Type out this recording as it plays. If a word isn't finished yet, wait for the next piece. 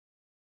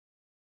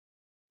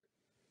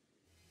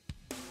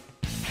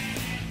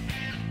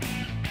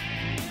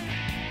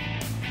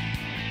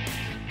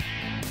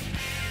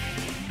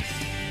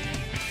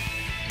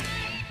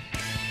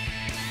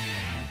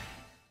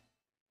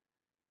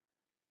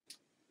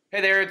Hey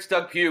there, it's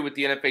Doug Pugh with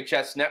the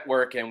NFHS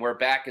Network, and we're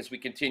back as we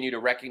continue to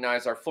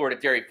recognize our Florida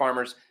Dairy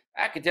Farmers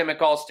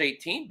academic all-state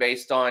team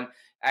based on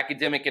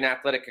academic and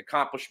athletic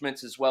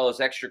accomplishments as well as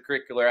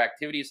extracurricular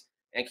activities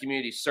and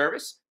community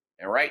service.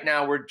 And right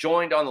now we're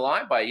joined on the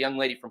line by a young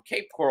lady from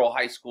Cape Coral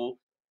High School,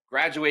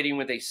 graduating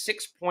with a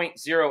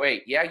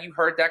 6.08. Yeah, you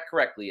heard that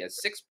correctly, a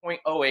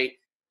 6.08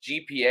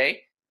 GPA.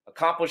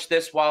 Accomplished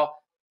this while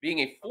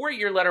being a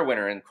four-year letter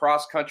winner in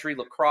cross country,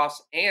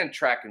 lacrosse, and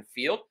track and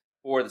field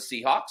for the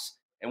Seahawks,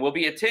 and will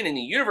be attending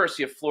the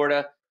University of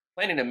Florida,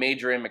 planning to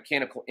major in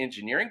mechanical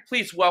engineering.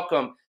 Please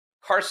welcome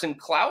Carson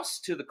Clouse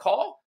to the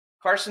call.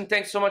 Carson,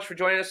 thanks so much for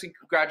joining us and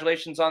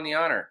congratulations on the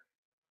honor.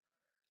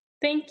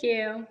 Thank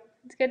you.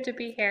 It's good to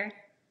be here.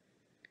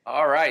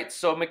 All right,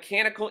 so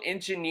mechanical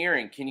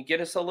engineering, can you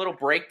get us a little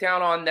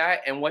breakdown on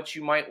that and what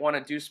you might want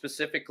to do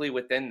specifically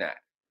within that?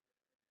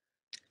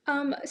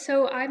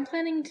 So I'm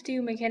planning to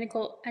do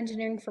mechanical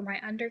engineering for my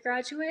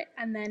undergraduate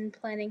and then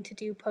planning to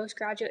do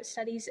postgraduate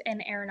studies in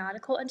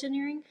aeronautical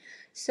engineering.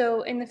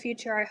 So in the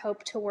future, I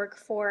hope to work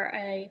for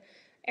a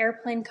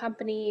airplane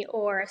company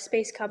or a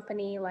space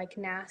company like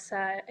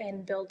NASA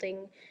and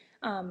building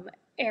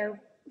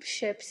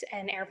airships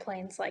and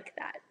airplanes like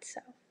that.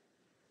 So.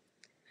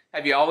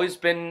 Have you always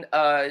been,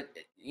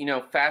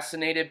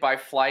 fascinated by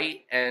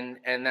flight and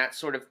that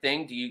sort of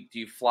thing? Do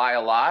you fly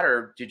a lot,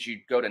 or did you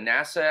go to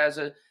NASA as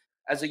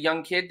a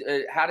young kid?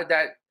 How did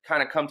that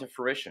kind of come to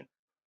fruition?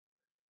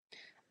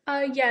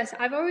 Yes,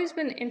 I've always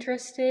been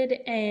interested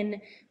in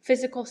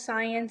physical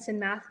science and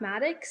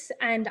mathematics,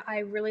 and I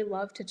really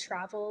love to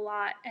travel a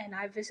lot. And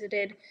I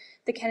visited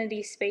the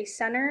Kennedy Space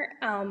Center,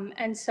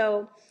 and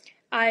so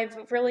I've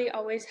really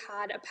always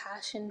had a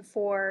passion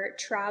for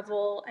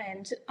travel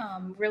and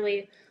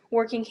really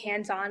working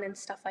hands-on and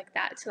stuff like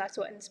that. So that's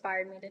what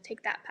inspired me to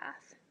take that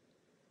path.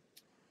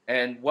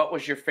 And what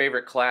was your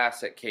favorite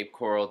class at Cape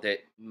Coral that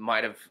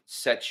might have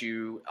set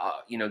you,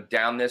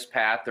 down this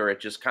path, or it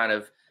just kind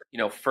of,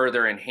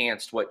 further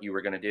enhanced what you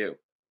were going to do?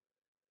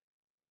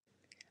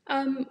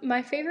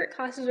 My favorite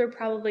classes were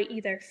probably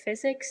either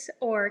physics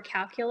or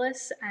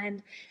calculus,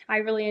 and I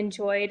really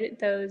enjoyed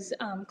those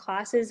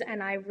classes,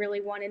 and I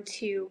really wanted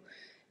to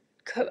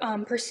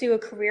pursue a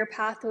career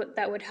path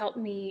that would help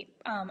me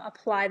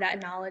apply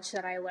that knowledge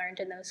that I learned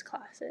in those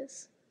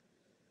classes.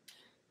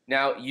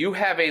 Now, you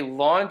have a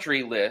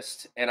laundry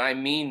list, and I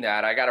mean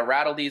that. I got to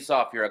rattle these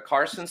off. You're a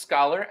Carson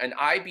Scholar, an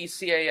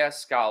IBCAS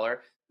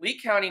Scholar, Lee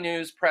County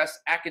News Press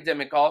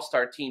Academic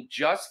All-Star Team,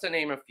 just to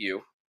name a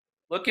few.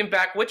 Looking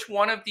back, which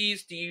one of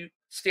these do you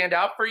stand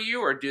out for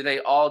you, or do they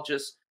all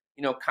just,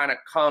 kind of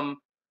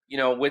come,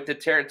 with the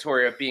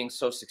territory of being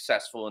so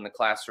successful in the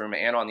classroom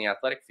and on the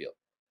athletic field?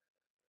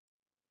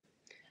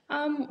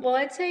 Well,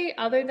 I'd say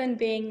other than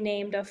being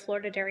named a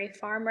Florida Dairy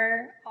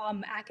Farmer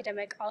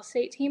academic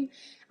all-state team,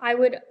 I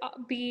would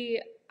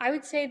I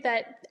would say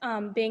that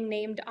being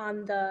named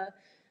on the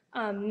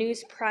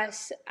News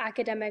Press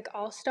Academic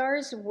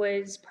All-Stars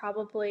was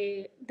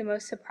probably the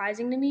most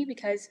surprising to me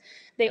because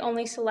they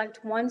only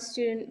select one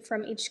student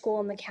from each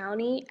school in the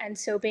county, and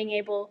so being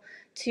able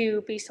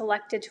to be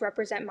selected to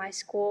represent my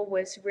school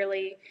was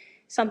really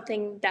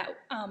something that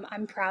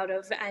I'm proud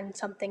of and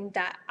something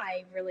that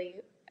I really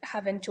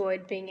have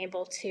enjoyed being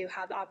able to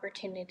have the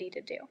opportunity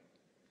to do.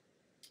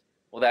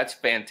 Well, that's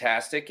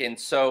fantastic. And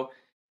so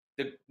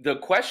the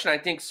question I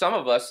think some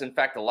of us, in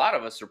fact, a lot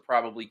of us are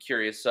probably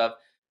curious of,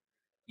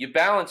 you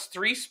balanced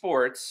three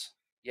sports,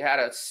 you had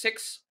a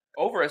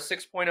over a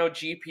 6.0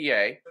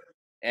 GPA.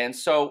 And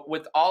so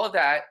with all of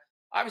that,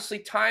 obviously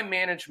time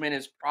management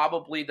is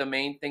probably the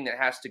main thing that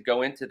has to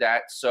go into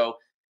that. So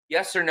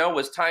yes or no,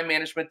 was time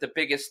management the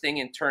biggest thing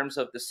in terms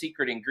of the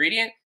secret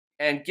ingredient?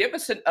 And give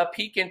us a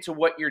peek into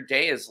what your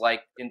day is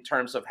like in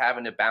terms of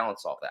having to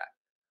balance all that.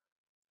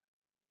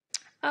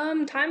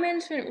 Time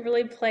management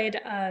really played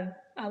a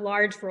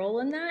large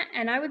role in that,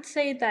 and I would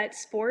say that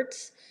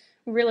sports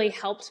really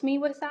helped me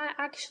with that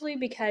actually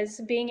because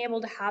being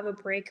able to have a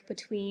break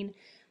between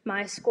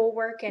my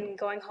schoolwork and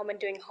going home and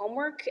doing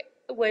homework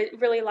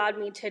really allowed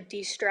me to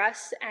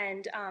de-stress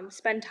and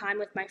spend time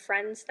with my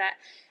friends that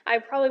I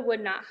probably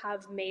would not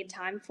have made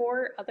time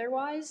for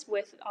otherwise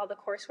with all the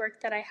coursework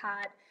that I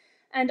had.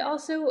 And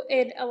also,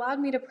 it allowed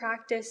me to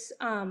practice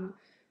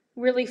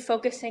really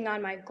focusing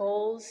on my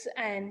goals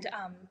and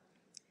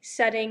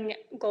setting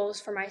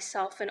goals for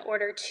myself in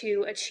order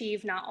to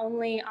achieve not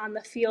only on the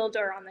field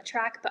or on the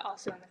track, but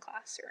also in the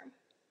classroom.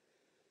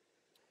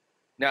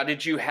 Now,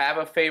 did you have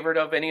a favorite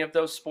of any of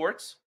those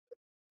sports?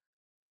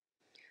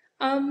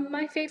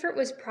 My favorite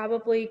was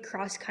probably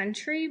cross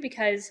country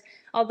because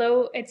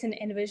although it's an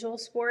individual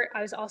sport,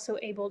 I was also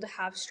able to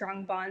have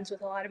strong bonds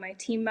with a lot of my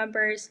team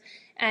members,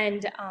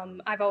 and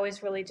I've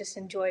always really just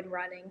enjoyed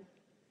running.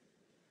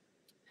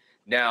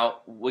 Now,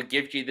 we'll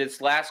give you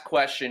this last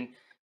question,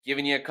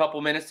 giving you a couple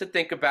minutes to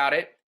think about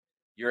it.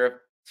 You're a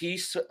T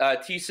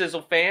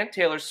Sizzle fan,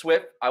 Taylor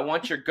Swift. I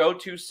want your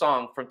go-to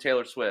song from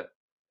Taylor Swift.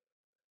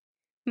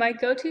 My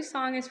go-to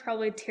song is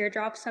probably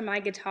Teardrops on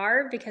my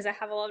guitar because I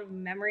have a lot of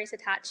memories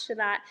attached to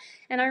that.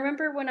 And I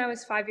remember when I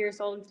was 5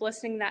 years old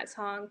listening to that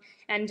song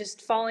and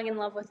just falling in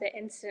love with it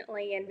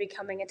instantly and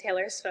becoming a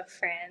Taylor Swift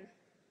fan.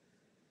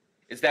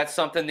 Is that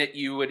something that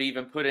you would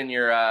even put in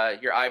your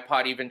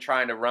iPod, even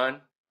trying to run?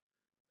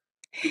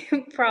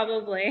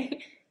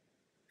 Probably.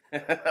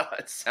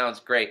 It sounds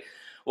great.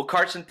 Well,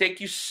 Carson, thank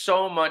you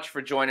so much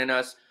for joining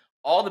us.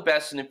 All the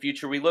best in the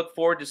future. We look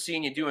forward to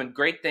seeing you doing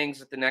great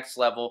things at the next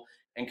level.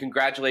 And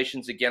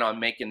congratulations again on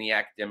making the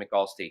academic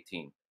all-state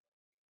team.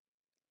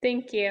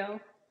 Thank you.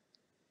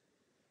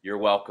 You're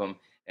welcome.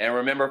 And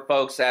remember,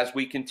 folks, as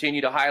we continue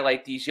to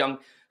highlight these young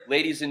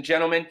ladies and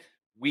gentlemen,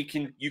 you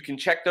can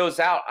check those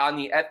out on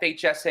the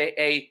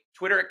FHSAA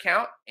Twitter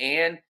account,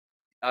 and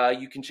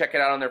you can check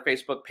it out on their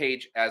Facebook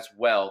page as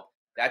well.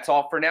 That's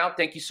all for now.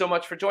 Thank you so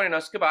much for joining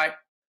us. Goodbye.